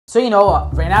So,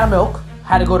 ran out of milk,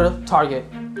 had to go to Target.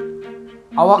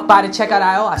 I walked by the checkout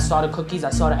aisle, I saw the cookies, I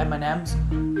saw the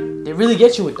M&Ms. They really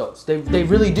get you with those. They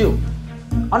really do.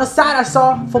 On the side, I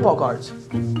saw football cards.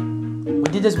 We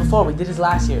did this before, we did this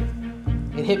last year.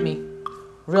 It hit me.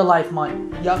 Real Life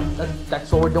MUT. Yup,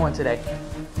 that's what we're doing today.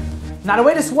 Now, the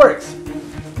way this works,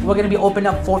 we're gonna be opening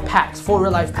up 4 packs, 4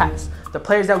 real life packs. The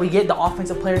players that we get, the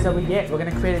offensive players that we get, we're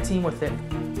gonna create a team with it.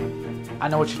 I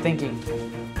know what you're thinking.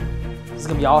 This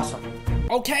is gonna be awesome.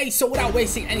 Okay, so without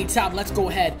wasting any time, let's go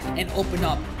ahead and open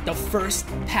up the first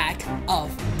pack of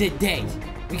the day.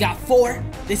 We got 4.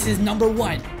 This is number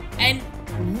 1. And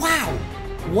wow,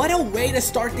 what a way to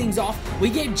start things off.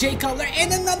 We get Jay Cutler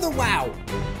and another wow.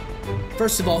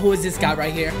 First of all, who is this guy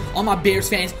right here? All my Bears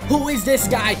fans, who is this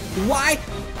guy? Why?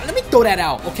 Let me throw that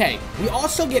out. Okay, we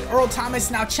also get Earl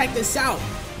Thomas. Now check this out.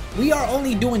 We are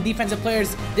only doing defensive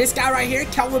players. This guy right here,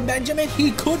 Kelvin Benjamin, he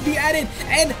could be added.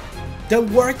 And the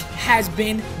work has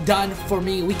been done for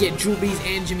me. We get Drew Brees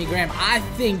and Jimmy Graham. I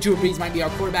think Drew Brees might be our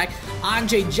quarterback.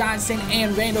 Andre Johnson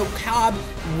and Randall Cobb.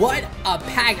 What a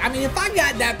pack. I mean, if I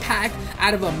got that pack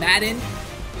out of a Madden,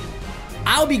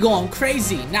 I'll be going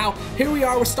crazy. Now, here we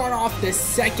are. We're starting off the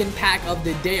second pack of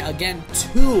the day. Again,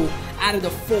 2 out of the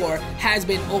 4 has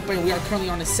been opened. We are currently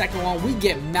on the second one. We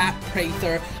get Matt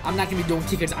Prather. I'm not going to be doing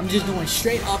kickers. I'm just doing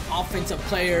straight up offensive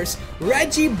players.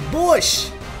 Reggie Bush.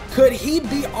 Could he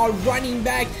be our running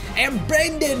back? And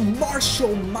Brandon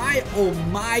Marshall, my oh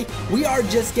my. We are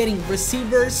just getting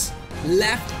receivers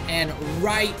left and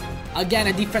right. Again,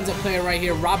 a defensive player right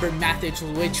here, Robert Mathis,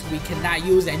 which we cannot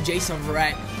use, and Jason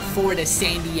Verrett for the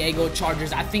San Diego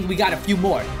Chargers. I think we got a few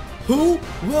more. Who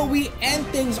will we end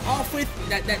things off with?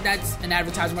 That's an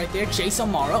advertisement right there. Chase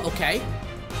Amara, okay.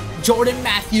 Jordan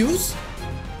Matthews.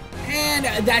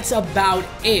 And that's about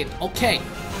it. Okay,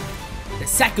 the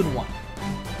second one.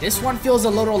 This one feels a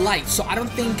little light, so I don't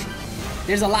think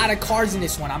there's a lot of cards in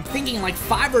this one. I'm thinking like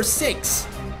 5 or 6.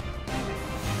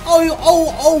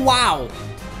 Oh, wow.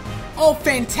 Oh,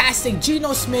 fantastic.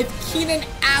 Geno Smith, Keenan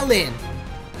Allen.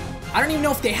 I don't even know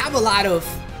if they have a lot of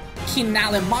Keenan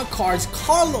Allen MUT cards.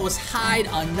 Carlos Hyde,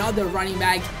 another running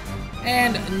back.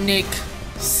 And Nick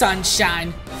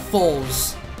Sunshine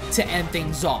Foles to end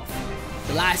things off.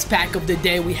 The last pack of the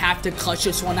day, we have to clutch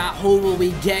this one out. Who will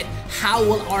we get? How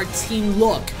will our team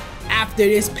look after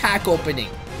this pack opening?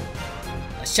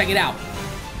 Let's check it out.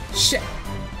 Shit.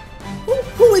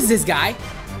 Who is this guy?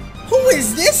 Who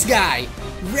is this guy?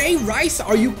 Ray Rice?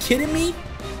 Are you kidding me?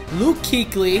 Luke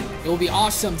Kuechly. It would be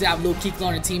awesome to have Luke Kuechly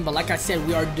on the team, but like I said,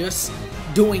 we are just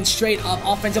doing straight up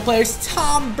offensive players.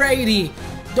 Tom Brady.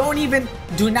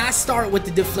 Do not start with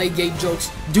the Deflategate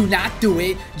jokes. Do not do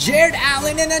it. Jared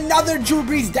Allen and another Drew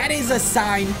Brees. That is a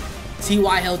sign.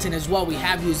 T.Y. Hilton as well. We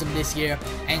have used him this year.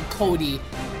 And Cody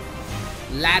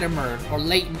Latimer or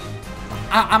Leighton.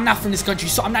 I'm not from this country,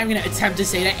 so I'm not even going to attempt to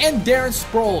say that. And Darren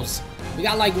Sproles. We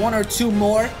got like 1 or 2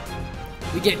 more.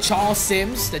 We get Charles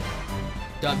Sims, the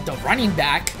running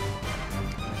back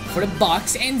for the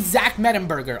Bucks. And Zach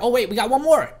Mettenberger. Oh, wait. We got 1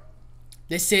 more.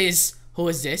 This is... Who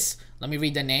is this? Let me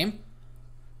read the name.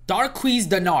 Darqueze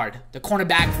Dennard, the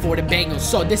cornerback for the Bengals.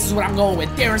 So this is what I'm going with.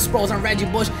 Darren Sproles and Reggie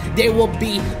Bush. They will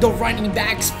be the running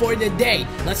backs for the day.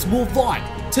 Let's move on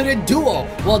to the duo.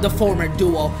 Well, the former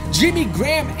duo. Jimmy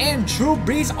Graham and Drew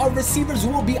Brees. Our receivers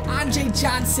will be Andre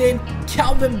Johnson,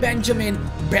 Kelvin Benjamin,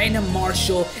 Brandon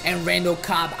Marshall, and Randall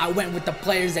Cobb. I went with the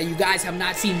players that you guys have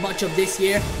not seen much of this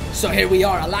year. So here we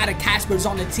are. A lot of Caspers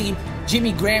on the team.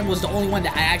 Jimmy Graham was the only one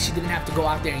that I actually didn't have to go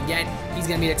out there and get. He's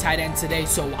going to be the tight end today,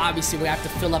 so obviously we have to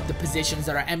fill up the positions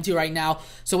that are empty right now.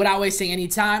 So without wasting any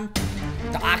time,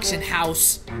 the auction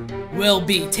house will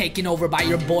be taken over by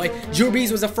your boy. Drew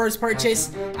Brees was the first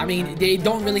purchase. I mean, they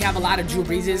don't really have a lot of Drew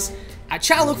Breeses. I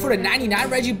tried to look for the 99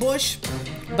 Reggie Bush,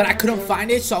 but I couldn't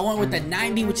find it, so I went with the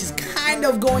 90, which is kind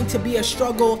of going to be a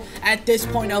struggle at this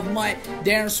point of MUT.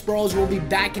 Darren Sproles will be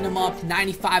backing him up,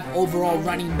 95 overall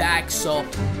running back. So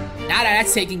now that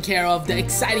that's taken care of, the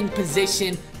exciting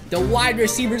position, the wide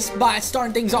receiver spot,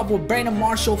 starting things off with Brandon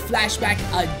Marshall, flashback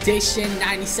edition,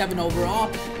 97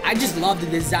 overall. I just love the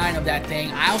design of that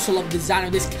thing. I also love the design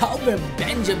of this Kelvin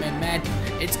Benjamin, man.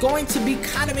 It's going to be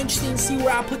kind of interesting to see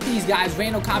where I put these guys.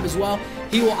 Randall Cobb as well.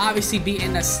 He will obviously be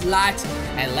in the slot.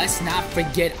 And let's not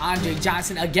forget Andre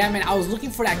Johnson. Again, man, I was looking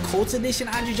for that Colts edition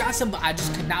Andre Johnson, but I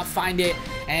just could not find it.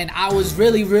 And I was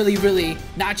really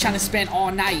not trying to spend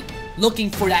all night looking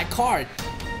for that card.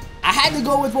 I had to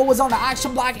go with what was on the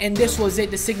auction block, and this was it,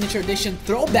 the signature edition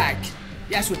throwback.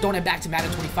 Yes, we're throwing it back to Madden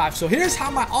 25. So here's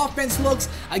how my offense looks.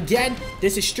 Again,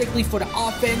 this is strictly for the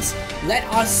offense. Let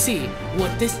us see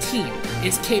what this team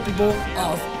is capable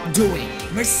of doing.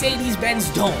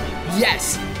 Mercedes-Benz Dome.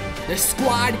 Yes, The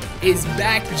squad is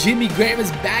back. Jimmy Graham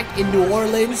is back in New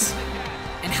Orleans.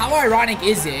 And how ironic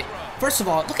is it? First of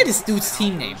all, look at this dude's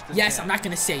team name. Yes, I'm not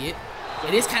going to say it.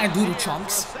 It is kind of doodle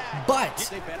chunks.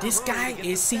 But this guy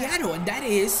is Seattle. And that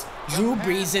is Drew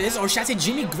Brees', or should I say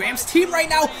Jimmy Graham's team right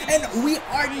now. And we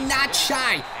are not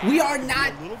shy. We are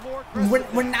not,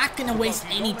 we're not going to waste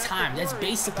any time. That's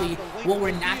basically what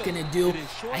we're not going to do.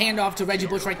 I hand off to Reggie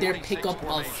Bush right there. Pick up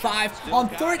a 5 on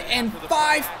 3rd and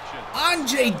 5.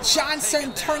 Andre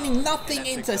Johnson turning nothing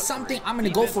into something. I'm going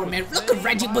to go for it, man. Look at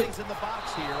Reggie Bush.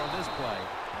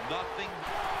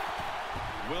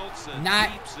 Not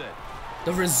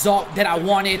the result that I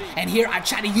wanted. And here I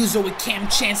try to use it with Cam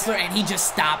Chancellor and he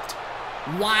just stopped.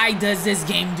 Why does this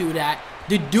game do that?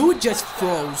 The dude just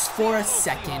froze for a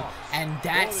second, and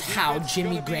that's how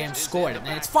Jimmy Graham scored. And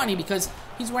it's funny because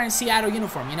he's wearing Seattle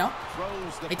uniform, you know?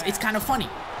 It's kind of funny.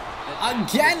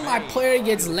 Again, my player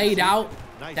gets laid out.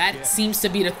 That seems to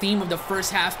be the theme of the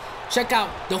first half. Check out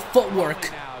the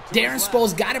footwork. Darren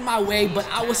Sproles got in my way, but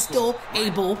I was still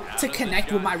able to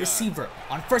connect with my receiver.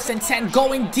 On 1st and 10,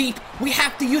 going deep, we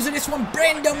have to use it. This one,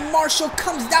 Brandon Marshall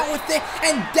comes down with it,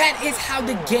 and that is how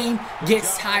the game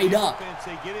gets tied up.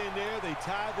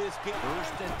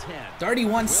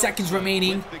 31 seconds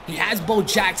remaining. He has Bo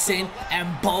Jackson,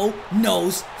 and Bo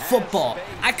knows football.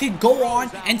 I could go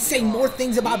on and say more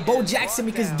things about Bo Jackson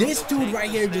because this dude right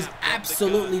here just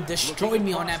absolutely destroyed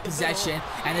me on that possession.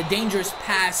 And a dangerous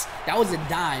pass, that was a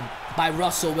dime by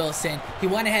Russell Wilson. He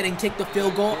went ahead and kicked the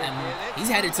field goal, and he's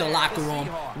headed to the locker room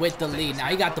with the lead. Now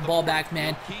he got the ball back,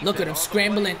 man. Look at him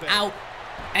scrambling out.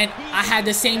 And I had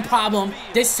the same problem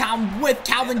this time with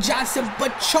Calvin Johnson,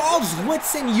 but Charles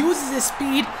Woodson uses his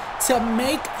speed to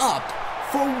make up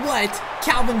for what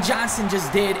Calvin Johnson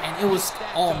just did, and it was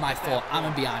all my fault. I'm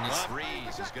gonna be honest.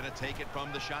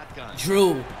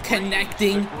 Drew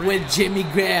connecting with Jimmy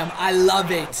Graham. I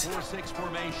love it.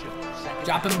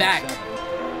 Drop him back.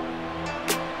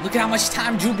 Look at how much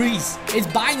time Drew Brees is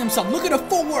buying himself. Look at the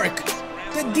footwork.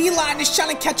 The D-line is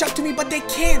trying to catch up to me, but they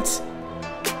can't.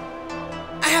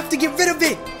 I have to get rid of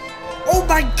it. Oh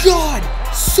my God.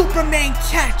 Superman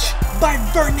catch by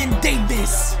Vernon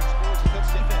Davis.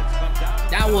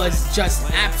 That was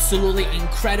just absolutely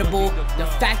incredible. The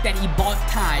fact that he bought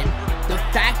time. The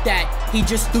fact that he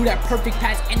just threw that perfect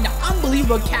pass. And the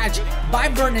unbelievable catch by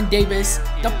Vernon Davis.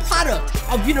 The product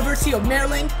of University of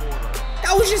Maryland.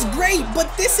 That was just great,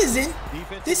 but this isn't.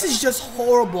 This is just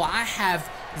horrible. I have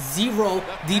zero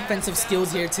defensive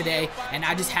skills here today, and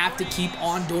I just have to keep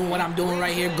on doing what I'm doing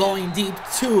right here, going deep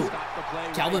to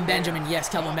Kelvin Benjamin. Yes,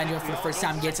 Kelvin Benjamin for the first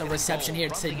time gets a reception here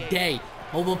today.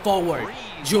 Moving forward,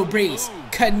 Drew Brees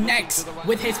connects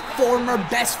with his former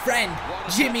best friend,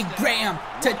 Jimmy Graham,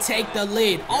 to take the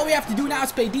lead. All we have to do now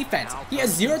is play defense. He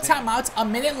has 0 timeouts, a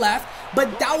minute left,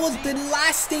 but that was the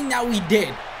last thing that we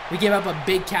did. We gave up a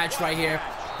big catch right here.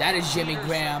 That is Jimmy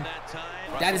Graham.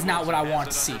 That is not what I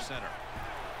want to see.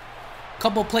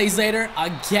 Couple plays later,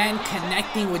 again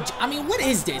connecting with, I mean, what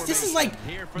is this? This is like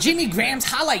Jimmy Graham's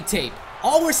highlight tape.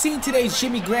 All we're seeing today is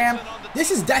Jimmy Graham. This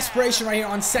is desperation right here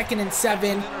on 2nd and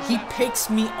 7. He picks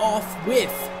me off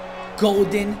with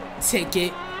golden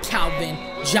ticket Calvin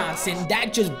Johnson.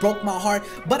 That just broke my heart,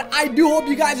 but I do hope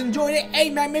you guys enjoyed it.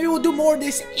 Hey man, maybe we'll do more of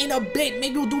this in a bit.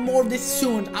 Maybe we'll do more of this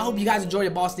soon. I hope you guys enjoyed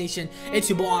it, Boss Nation. It's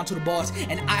your boy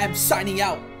AntoDaBoss, and I am signing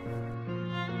out.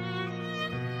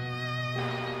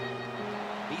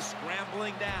 He's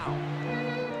scrambling down.